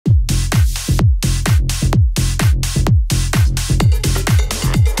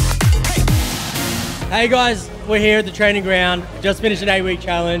Hey guys, we're here at the training ground. Just finished an 8-week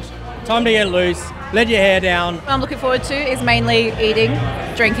challenge. Time to get loose. Let your hair down. What I'm looking forward to is mainly eating,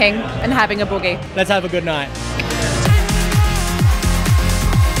 drinking, and having a boogie. Let's have a good night.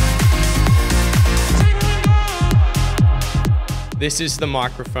 This is the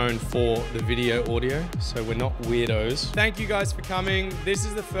microphone for the video audio, so we're not weirdos. Thank you guys for coming. This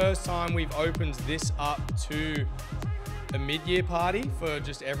is the first time we've opened this up to a mid-year party for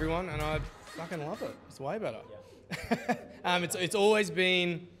just everyone, and I fucking love it. It's way better. Yeah. It's always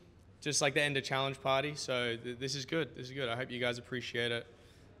been just like the end of challenge party, so this is good. This is good. I hope you guys appreciate it.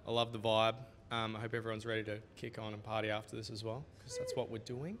 I love the vibe. I hope everyone's ready to kick on and party after this as well, because that's what we're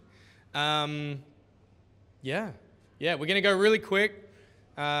doing. Yeah, we're gonna go really quick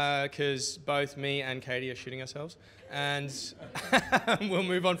because both me and Katie are shitting ourselves, and we'll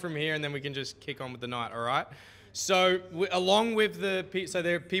move on from here, and then we can just kick on with the night. All right. So along with there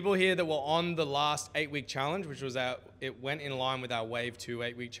are people here that were on the last 8-week challenge, which was it went in line with our Wave 2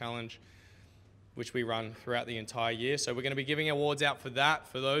 8-week challenge, which we run throughout the entire year. So we're going to be giving awards out for that.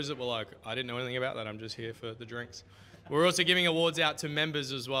 For those that were like, I didn't know anything about that, I'm just here for the drinks. We're also giving awards out to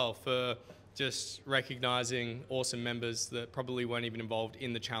members as well for just recognizing awesome members that probably weren't even involved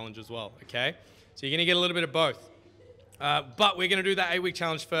in the challenge as well, okay? So you're going to get a little bit of both. But we're going to do that 8-week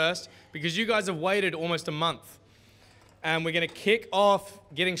challenge first because you guys have waited almost a month. And we're going to kick off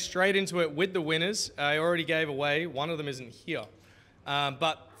getting straight into it with the winners. I already gave away. One of them isn't here.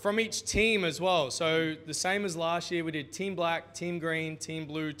 But from each team as well. So the same as last year, we did Team Black, Team Green, Team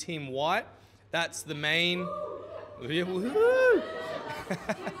Blue, Team White. That's the main...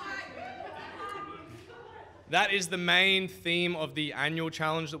 That is the main theme of the annual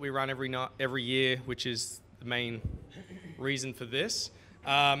challenge that we run every year, which is the main reason for this.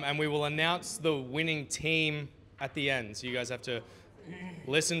 And we will announce the winning team at the end. So you guys have to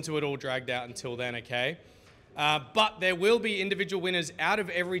listen to it all dragged out until then, okay? But there will be individual winners out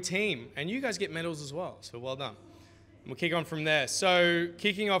of every team, and you guys get medals as well, so well done. We'll kick on from there. So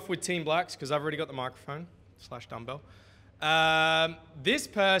kicking off with Team Blacks, because I've already got the microphone / dumbbell. This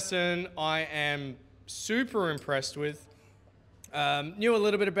person I am super impressed with. Knew a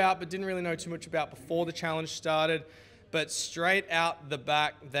little bit about, but didn't really know too much about before the challenge started. But straight out the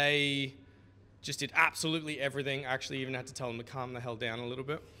back, they just did absolutely everything. Actually, even had to tell them to calm the hell down a little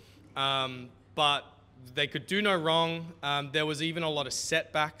bit. But they could do no wrong. There was even a lot of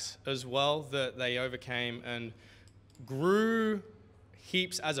setbacks as well that they overcame and grew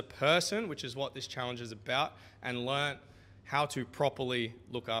heaps as a person, which is what this challenge is about, and learnt how to properly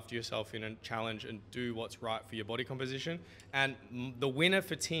look after yourself in a challenge and do what's right for your body composition. And the winner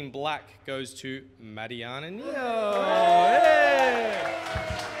for Team Black goes to Mariana and Neo. Hey!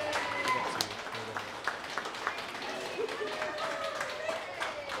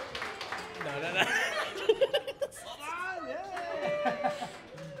 No. Come on, yeah!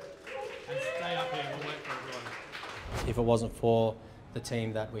 And stay up here, we'll wait for everyone. If it wasn't for the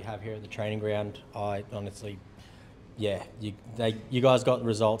team that we have here at the training ground, I honestly, yeah, you guys got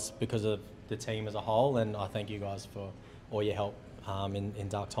results because of the team as a whole, and I thank you guys for all your help in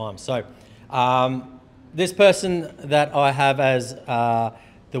dark times. So this person that I have as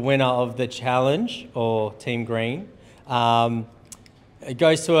the winner of the challenge, or Team Green, it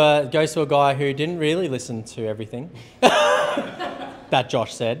goes to a guy who didn't really listen to everything that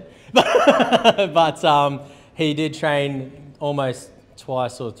Josh said, but he did train almost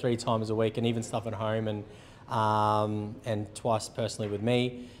twice or 3 times a week, and even stuff at home, and twice personally with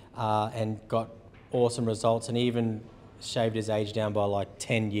me, and got awesome results, and even shaved his age down by like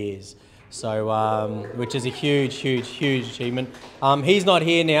 10 years. So, which is a huge achievement. He's not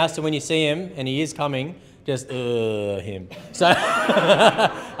here now, so when you see him, and he is coming, just him. So,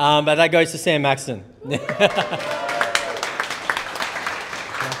 but that goes to Sam Maxton.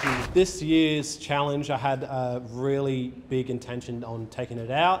 This year's challenge, I had a really big intention on taking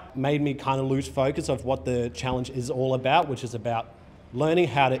it out. Made me kind of lose focus of what the challenge is all about, which is about learning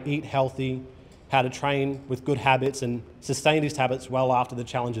how to eat healthy, how to train with good habits and sustain these habits well after the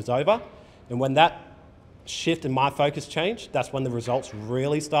challenge is over. And when that shift in my focus changed, that's when the results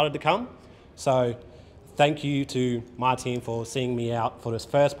really started to come. So thank you to my team for seeing me out for this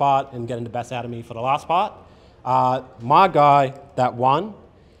first part and getting the best out of me for the last part. My guy that won,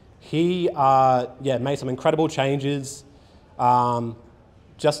 he made some incredible changes.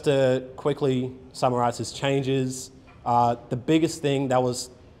 Just to quickly summarize his changes, the biggest thing that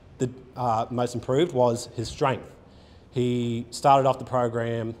was the most improved was his strength. He started off the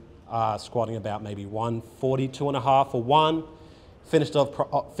program squatting about maybe 142.5 for 1, finished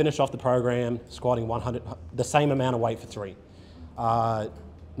off the program squatting 100, the same amount of weight for 3.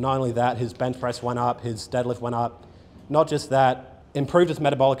 Not only that, his bench press went up, his deadlift went up. Not just that, improved his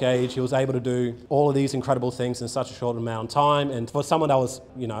metabolic age. He was able to do all of these incredible things in such a short amount of time. And for someone that was,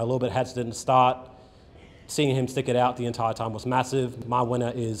 a little bit hesitant to start, seeing him stick it out the entire time was massive. My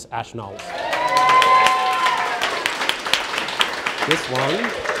winner is Ash Knowles. This one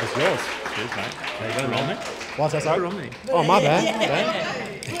is yours. Cheers, mate. There you go, Romney. What's that, sorry? Romney. Oh, my bad.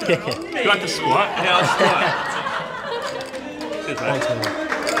 Do you like to squat? Yeah, I'll squat. Cheers, mate. Thanks, man.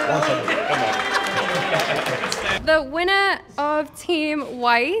 1 second. The winner of Team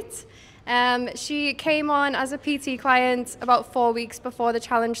White, she came on as a PT client about 4 weeks before the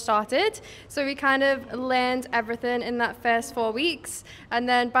challenge started. So we kind of learned everything in that first 4 weeks. And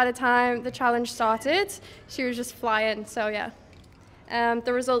then by the time the challenge started, she was just flying. So yeah,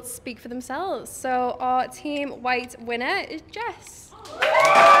 the results speak for themselves. So our Team White winner is Jess.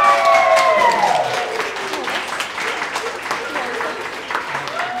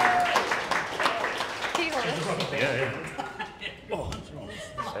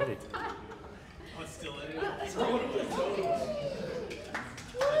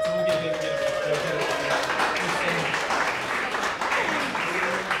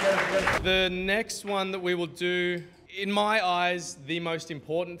 The next one that we will do, in my eyes, the most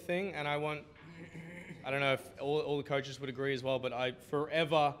important thing, and I don't know if all the coaches would agree as well, but I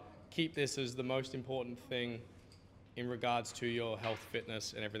forever keep this as the most important thing in regards to your health,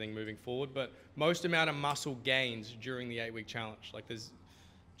 fitness, and everything moving forward. But most amount of muscle gains during the 8-week challenge. Like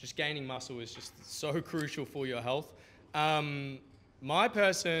just gaining muscle is just so crucial for your health. My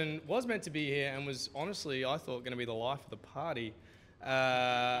person was meant to be here and was honestly, I thought, going to be the life of the party.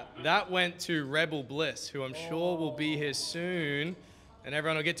 That went to Rebel Bliss, who I'm sure will be here soon, and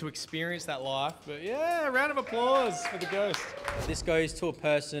everyone will get to experience that life. But yeah, a round of applause for the ghost. This goes to a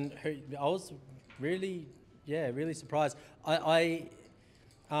person who I was really surprised.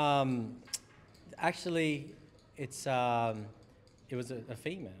 Actually, it was a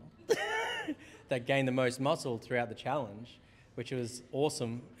female that gained the most muscle throughout the challenge, which was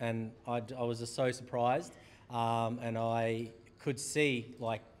awesome, and I was just so surprised, and I could see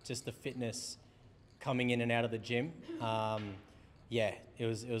like just the fitness coming in and out of the gym. Yeah, it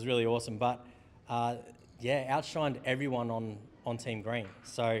was really awesome, but yeah, outshined everyone on Team Green.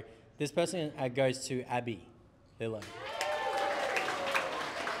 So this person goes to Abby Lillo.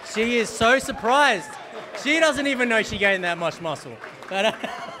 She is so surprised. She doesn't even know she gained that much muscle. But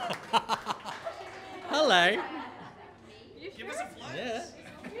hello. Give us a flash. Yeah.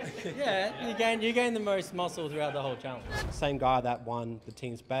 Yeah, you gain the most muscle throughout the whole challenge. Same guy that won the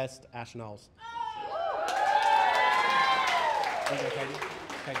team's best, Ash Knowles. Okay.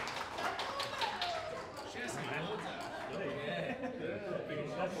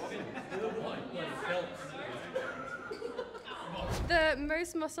 The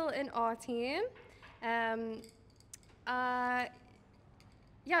most muscle in our team.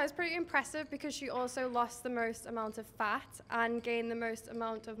 Yeah, it was pretty impressive because she also lost the most amount of fat and gained the most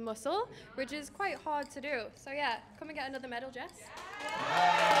amount of muscle, which is quite hard to do. So yeah, come and get another medal, Jess. It's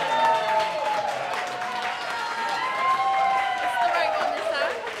the right one this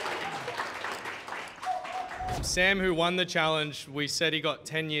time. Sam, who won the challenge, we said he got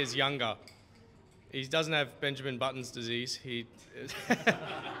 10 years younger. He doesn't have Benjamin Button's disease.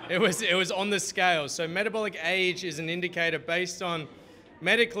 It was on the scale. So metabolic age is an indicator based on,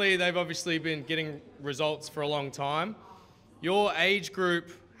 medically, they've obviously been getting results for a long time. Your age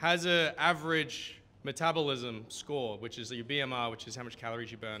group has an average metabolism score, which is your BMR, which is how much calories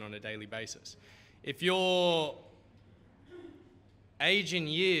you burn on a daily basis. If your age in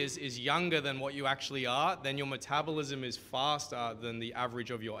years is younger than what you actually are, then your metabolism is faster than the average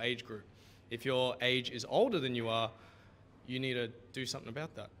of your age group. If your age is older than you are, you need to do something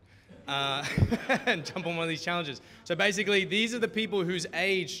about that. And jump on one of these challenges. So basically, these are the people whose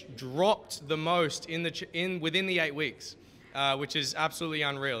age dropped the most within the 8 weeks, which is absolutely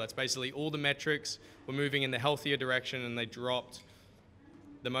unreal. That's basically all the metrics were moving in the healthier direction, and they dropped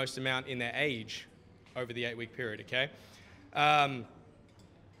the most amount in their age over the 8-week period. Okay.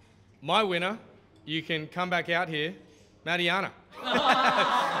 My winner, you can come back out here, Mariana.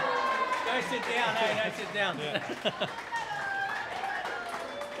 Go sit down. Hey, no, sit down. Yeah.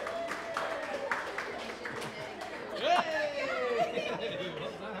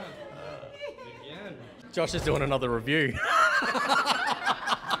 Josh is doing another review.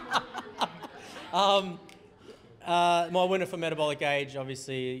 My winner for metabolic age,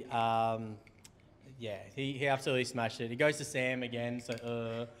 obviously, yeah, he absolutely smashed it. He goes to Sam again,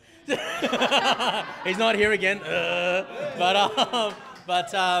 so he's not here again,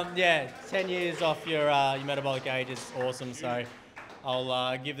 but yeah, 10 years off your metabolic age is awesome. So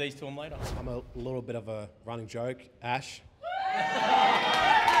I'll give these to him later. I'm a little bit of a running joke. Ash.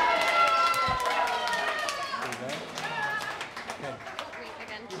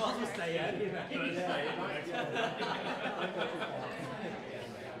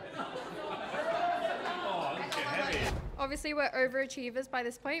 Obviously, we're overachievers by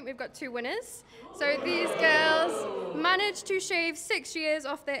this point. We've got 2 winners. So these girls managed to shave 6 years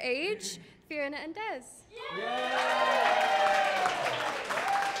off their age, Fiona and Des.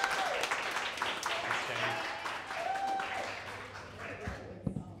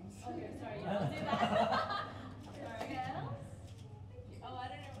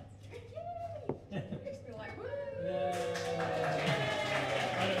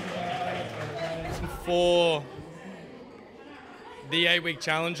 For the 8-week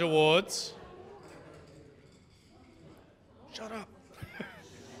challenge awards. Shut up.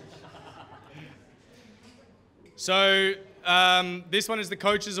 So this one is the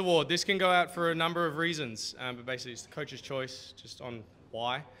coach's award. This can go out for a number of reasons, but basically it's the coach's choice just on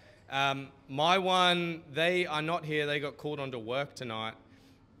why. My one, they are not here. They got called onto work tonight.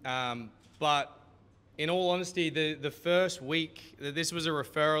 But in all honesty, the first week, this was a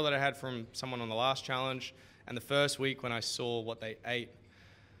referral that I had from someone on the last challenge. And the first week when I saw what they ate,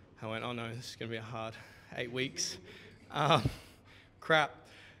 I went, oh no, this is going to be a hard 8 weeks. Crap.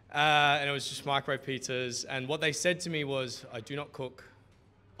 And it was just microwave pizzas. And what they said to me was, I do not cook,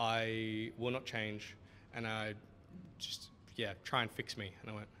 I will not change, and I just, try and fix me.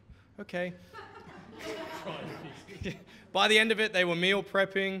 And I went, okay. By the end of it, they were meal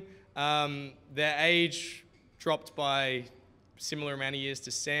prepping. Their age dropped by similar amount of years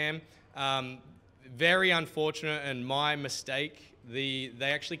to Sam. Very unfortunate and my mistake. They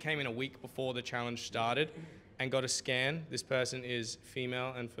actually came in a week before the challenge started and got a scan. This person is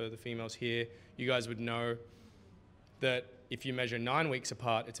female, and for the females here, you guys would know that if you measure 9 weeks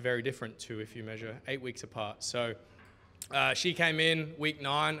apart, it's very different to if you measure 8 weeks apart. So she came in week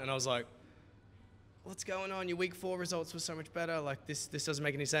 9 and I was like, what's going on? Your week 4 results were so much better. Like this doesn't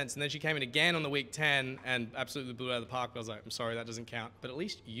make any sense. And then she came in again on the week 10 and absolutely blew it out of the park. I was like, I'm sorry, that doesn't count. But at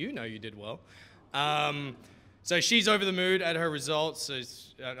least you know you did well. So she's over the mood at her results. So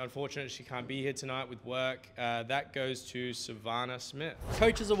it's unfortunate she can't be here tonight with work. That goes to Savannah Smith.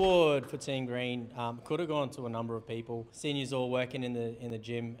 Coaches Award for Team Green could have gone to a number of people. Seniors all working in the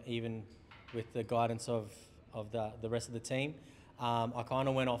gym, even with the guidance of the rest of the team. I kind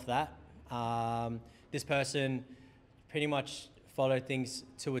of went off that. This person pretty much followed things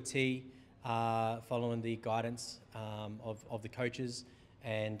to a T, following the guidance of the coaches,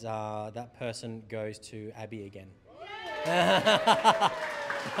 and that person goes to Abby again.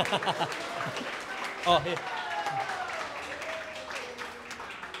 Oh, here.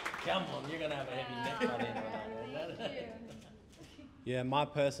 Come on, you're gonna have a heavy neck by the end of the night. Yeah, my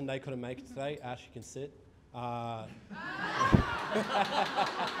person, they couldn't make it today. Ash, you can sit.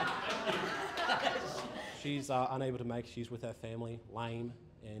 She's unable to make it. She's with her family, lame,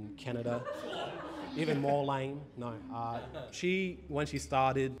 in Canada. Even more lame. No. She, when she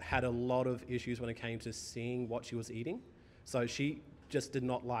started, had a lot of issues when it came to seeing what she was eating. So she just did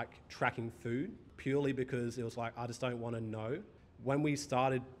not like tracking food, purely because it was like, I just don't want to know. When we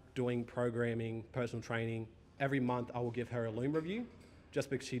started doing programming, personal training, every month I will give her a Loom review, just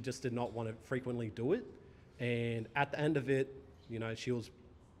because she just did not want to frequently do it. And at the end of it, you know, she was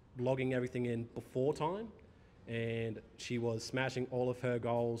logging everything in before time, and she was smashing all of her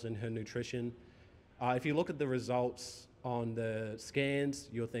goals in her nutrition. If you look at the results on the scans,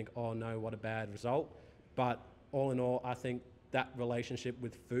 you'll think, oh no, what a bad result. But all in all, I think that relationship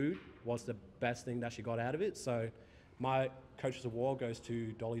with food was the best thing that she got out of it. So my Coaches Award goes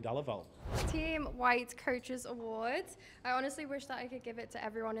to Dolly Delaval. Team White Coaches Award. I honestly wish that I could give it to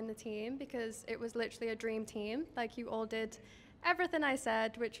everyone in the team, because it was literally a dream team. Like, you all did everything I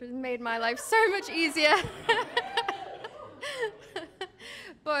said, which made my life so much easier.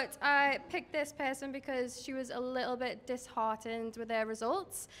 But I picked this person because she was a little bit disheartened with their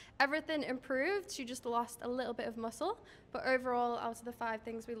results. Everything improved, she just lost a little bit of muscle. But overall, out of the 5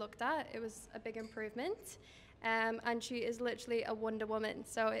 things we looked at, it was a big improvement. And she is literally a Wonder Woman.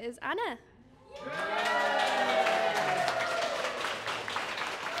 So it is Anna.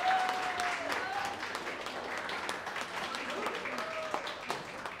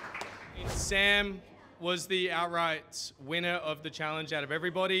 Sam was the outright winner of the challenge out of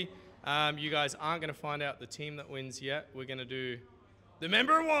everybody. You guys aren't going to find out the team that wins yet. We're going to do the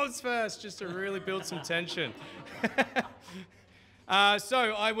member awards first, just to really build some tension.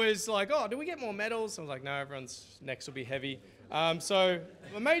 So I was like, oh, do we get more medals? I was like, no, everyone's necks will be heavy. So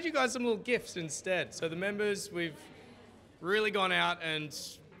I made you guys some little gifts instead. So the members, we've really gone out and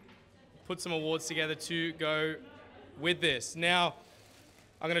put some awards together to go with this. Now,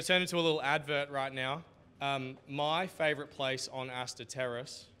 I'm going to turn into a little advert right now. My favorite place on Astor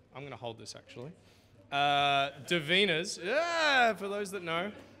Terrace, I'm going to hold this actually, Davina's, for those that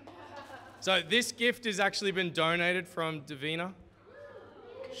know. So this gift has actually been donated from Davina.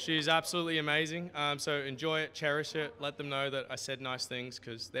 She's absolutely amazing. So enjoy it, cherish it, let them know that I said nice things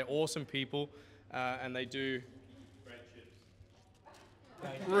because they're awesome people and they do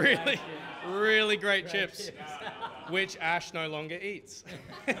really great chips, which Ash no longer eats.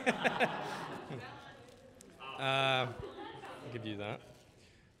 I'll give you that.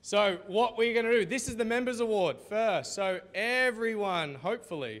 So what we're going to do, this is the Members Award first. So everyone,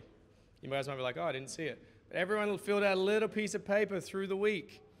 hopefully, you guys might be like, oh, I didn't see it. But everyone filled out a little piece of paper through the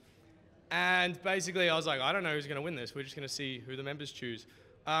week. And basically I was like, I don't know who's going to win this. We're just going to see who the members choose.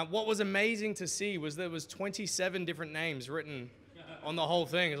 What was amazing to see was there was 27 different names written on the whole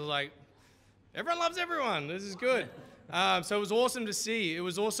thing. It was like, everyone loves everyone. This is good. So it was awesome to see. It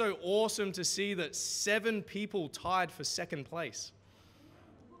was also awesome to see that 7 people tied for second place.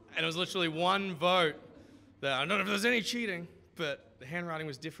 And it was literally one vote. That I don't know if there's any cheating, but the handwriting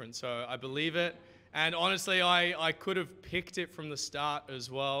was different, so I believe it. And honestly, I could have picked it from the start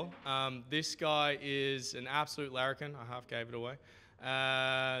as well. This guy is an absolute larrikin. I half gave it away.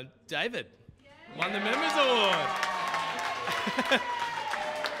 David won the Members Award.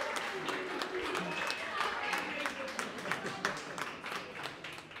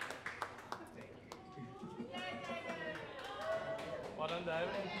 Well done, David.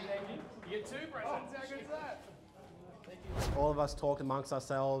 Thank you. You get 2 presents. How good is that? All of us talk amongst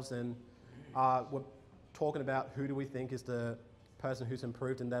ourselves and we're talking about who do we think is the person who's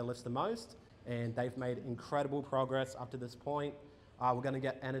improved in their lifts the most, and they've made incredible progress up to this point. We're going to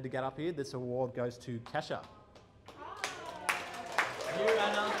get Anna to get up here. This award goes to Kesha. Here,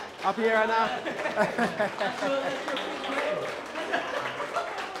 Anna. Up here, Anna.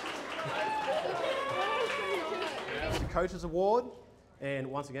 The Coach's Award, and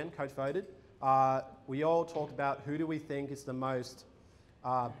once again, Coach voted. We all talked about who do we think is the most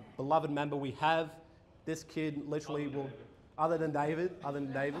beloved member we have. This kid literally will, other than David,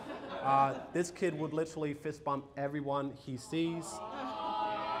 this kid would literally fist bump everyone he sees.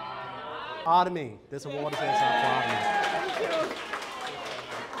 Artemi, this award is going to start for Artemi.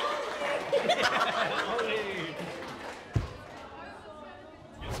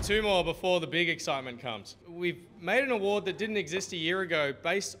 2 more before the big excitement comes. We've made an award that didn't exist a year ago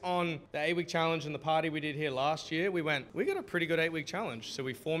based on the 8-week challenge and the party we did here last year. We got a pretty good 8-week challenge. So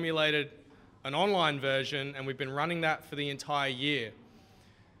we formulated an online version and we've been running that for the entire year.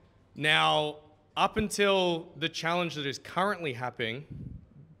 Now, up until the challenge that is currently happening,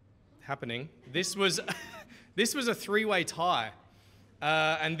 this was this was a 3-way tie.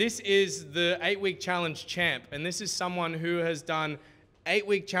 And this is the 8-week challenge champ. And this is someone who has done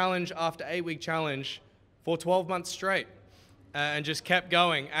 8-week challenge after 8-week challenge for 12 months straight and just kept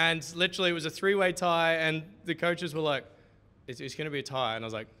going. And literally it was a 3-way tie and the coaches were like, it's going to be a tie. And I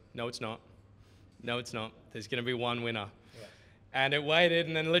was like, no, it's not. No, it's not. There's going to be one winner. Yeah. And it waited.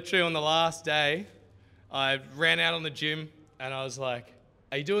 And then literally on the last day, I ran out on the gym and I was like,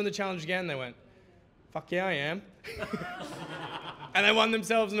 are you doing the challenge again? And they went, fuck yeah, I am. And they won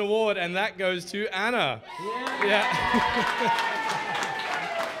themselves an award, and that goes to Anna. Yeah.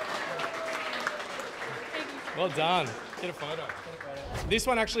 Well done. Get a photo. This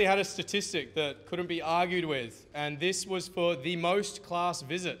one actually had a statistic that couldn't be argued with, and this was for the most class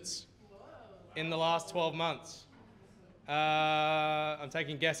visits in the last 12 months. I'm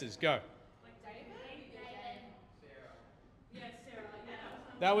taking guesses. Go.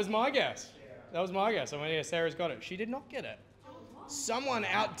 That was my guess. That was my guess. I mean, yeah, Sarah's got it. She did not get it. Someone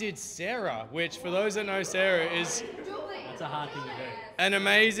outdid Sarah, which for those that know Sarah is That's a hard thing to do. an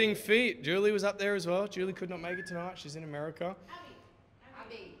amazing feat. Julie was up there as well. Julie could not make it tonight. She's in America.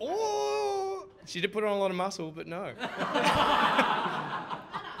 Abby. Oh, she did put on a lot of muscle, but no.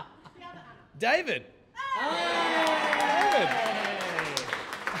 David. David.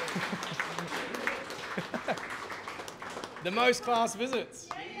 The most class visits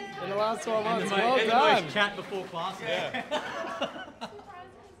in the last 12 months. Well And the done. most chat before class. Yeah.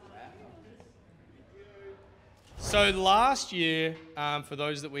 So last year, for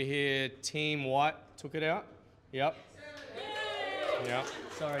those that were here, Team White took it out. Yep. Yep.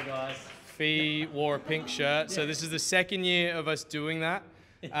 Sorry, guys. Fee wore a pink shirt. So this is the second year of us doing that.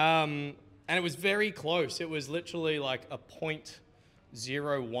 And it was very close. It was literally like a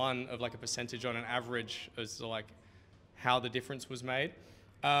 0.01 of like a percentage on an average as to like how the difference was made.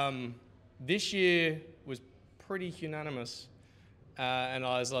 This year was pretty unanimous. And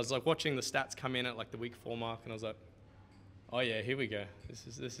I was like watching the stats come in at like the week 4 mark, and I was like, oh yeah, here we go.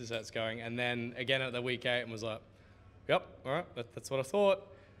 This is how it's going. And then again at the week 8, and was like, yep, all right, that's what I thought.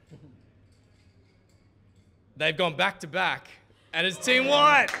 They've gone back to back, and it's Team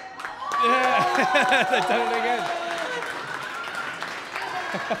White. Yeah, they've done it again.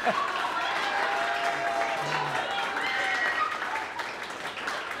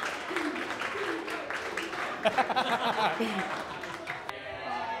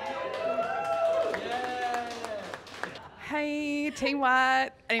 Hey, Team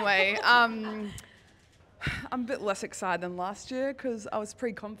White. Anyway, I'm a bit less excited than last year because I was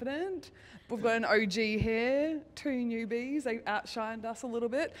pretty confident. We've got an OG here, 2 newbies. They outshined us a little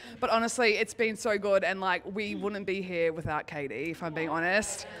bit. But honestly, it's been so good, and like we wouldn't be here without Katie, if I'm being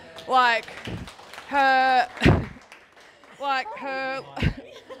honest. Like her,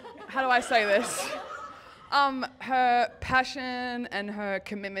 how do I say this? Her passion and her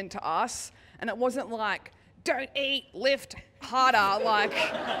commitment to us, and it wasn't like, don't eat, lift harder. Like,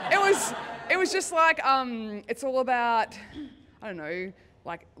 it was just like, it's all about, I don't know,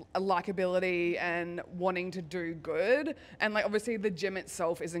 like likability and wanting to do good. And like, obviously the gym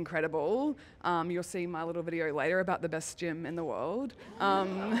itself is incredible. You'll see my little video later about the best gym in the world.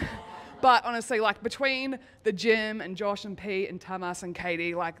 But honestly, like between the gym and Josh and Pete and Tamas and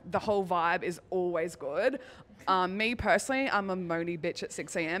Katie, like the whole vibe is always good. Me personally, I'm a moany bitch at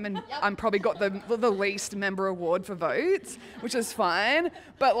 6 a.m. and I'm probably got the least member award for votes, which is fine.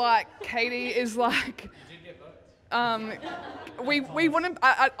 But like Katie is like, we wouldn't,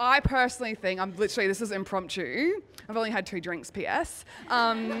 I personally think, this is impromptu. I've only had 2 drinks, PS.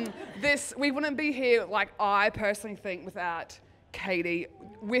 We wouldn't be here, like I personally think, without Katie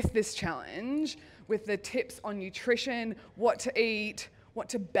with this challenge, with the tips on nutrition, what to eat, what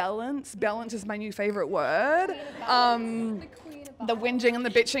to balance. Balance is my new favorite word. The whinging and the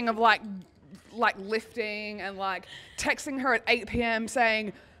bitching of like lifting and like texting her at 8 p.m.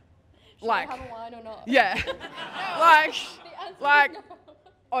 saying, like, have a wine or not? Yeah, like.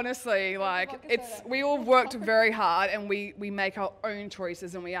 Honestly, like we all worked very hard and we make our own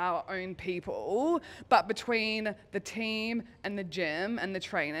choices and we are our own people. But between the team and the gym and the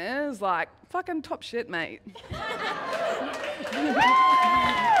trainers, like fucking top shit, mate.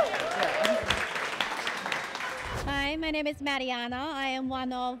 Hi, my name is Mariana. I am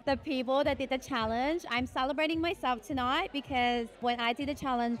one of the people that did the challenge. I'm celebrating myself tonight because when I did the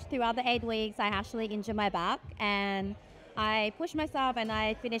challenge throughout the 8 weeks, I actually injured my back, and I pushed myself and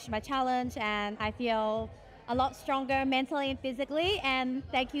I finished my challenge, and I feel a lot stronger mentally and physically. And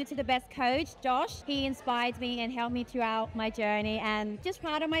thank you to the best coach, Josh. He inspired me and helped me throughout my journey, and just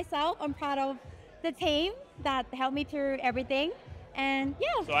proud of myself. I'm proud of the team that helped me through everything. And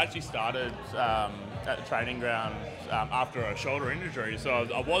yeah. So I actually started at the training ground after a shoulder injury. So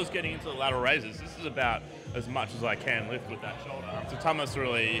I was getting into the lateral raises. This is about as much as I can lift with that shoulder. So Thomas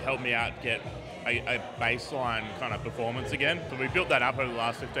really helped me out get a baseline kind of performance again. So we built that up over the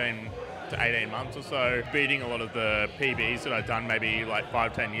last 15 to 18 months or so, beating a lot of the PBs that I'd done maybe like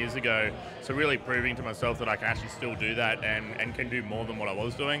 5-10 years ago. So really proving to myself that I can actually still do that and can do more than what I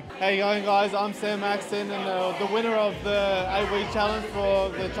was doing. How you going, guys? I'm Sam Maxton, and the winner of the 8-week challenge for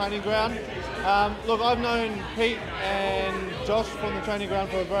the training ground. Look, I've known Pete and Josh from the training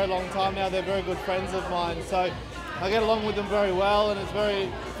ground for a very long time now. They're very good friends of mine, so I get along with them very well, and it's very,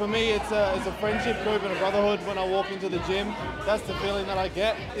 for me, it's a friendship group and a brotherhood when I walk into the gym. That's the feeling that I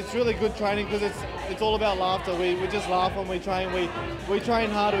get. It's really good training because it's all about laughter. We just laugh when we train. We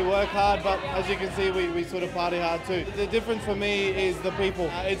train hard, we work hard, but as you can see, we sort of party hard too. The difference for me is the people.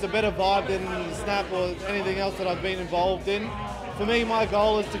 It's a better vibe than Snap or anything else that I've been involved in. For me, my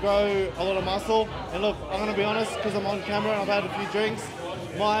goal is to grow a lot of muscle. And look, I'm going to be honest, because I'm on camera and I've had a few drinks.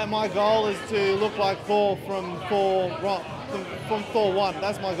 My goal is to look like Thor from Thor 1.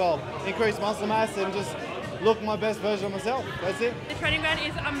 That's my goal. Increase muscle mass and just look my best version of myself. That's it. The training ground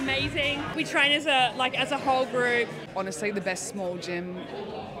is amazing. We train as a whole group. Honestly, the best small gym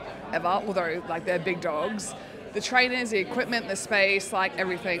ever, although like they're big dogs. The trainers, the equipment, the space, like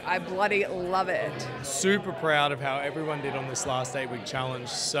everything. I bloody love it. Super proud of how everyone did on this last 8-week challenge.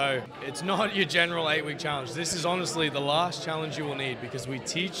 So it's not your general 8-week challenge. This is honestly the last challenge you will need, because we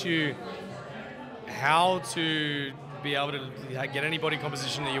teach you how to be able to get any body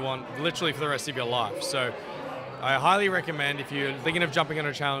composition that you want literally for the rest of your life. So I highly recommend, if you're thinking of jumping on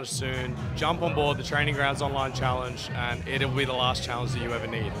a challenge soon, jump on board the Training Grounds Online Challenge, and it'll be the last challenge that you ever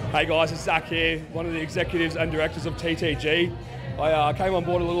need. Hey guys, it's Zach here, one of the executives and directors of TTG. I came on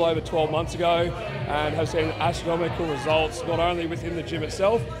board a little over 12 months ago and have seen astronomical results, not only within the gym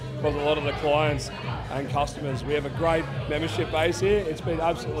itself, but a lot of the clients and customers. We have a great membership base here. It's been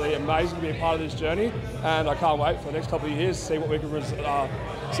absolutely amazing to be a part of this journey, and I can't wait for the next couple of years to see what we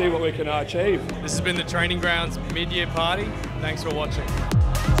can achieve. This has been the Training Grounds mid-year party. Thanks for watching.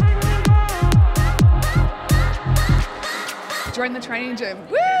 Join the training gym.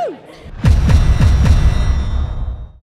 Woo!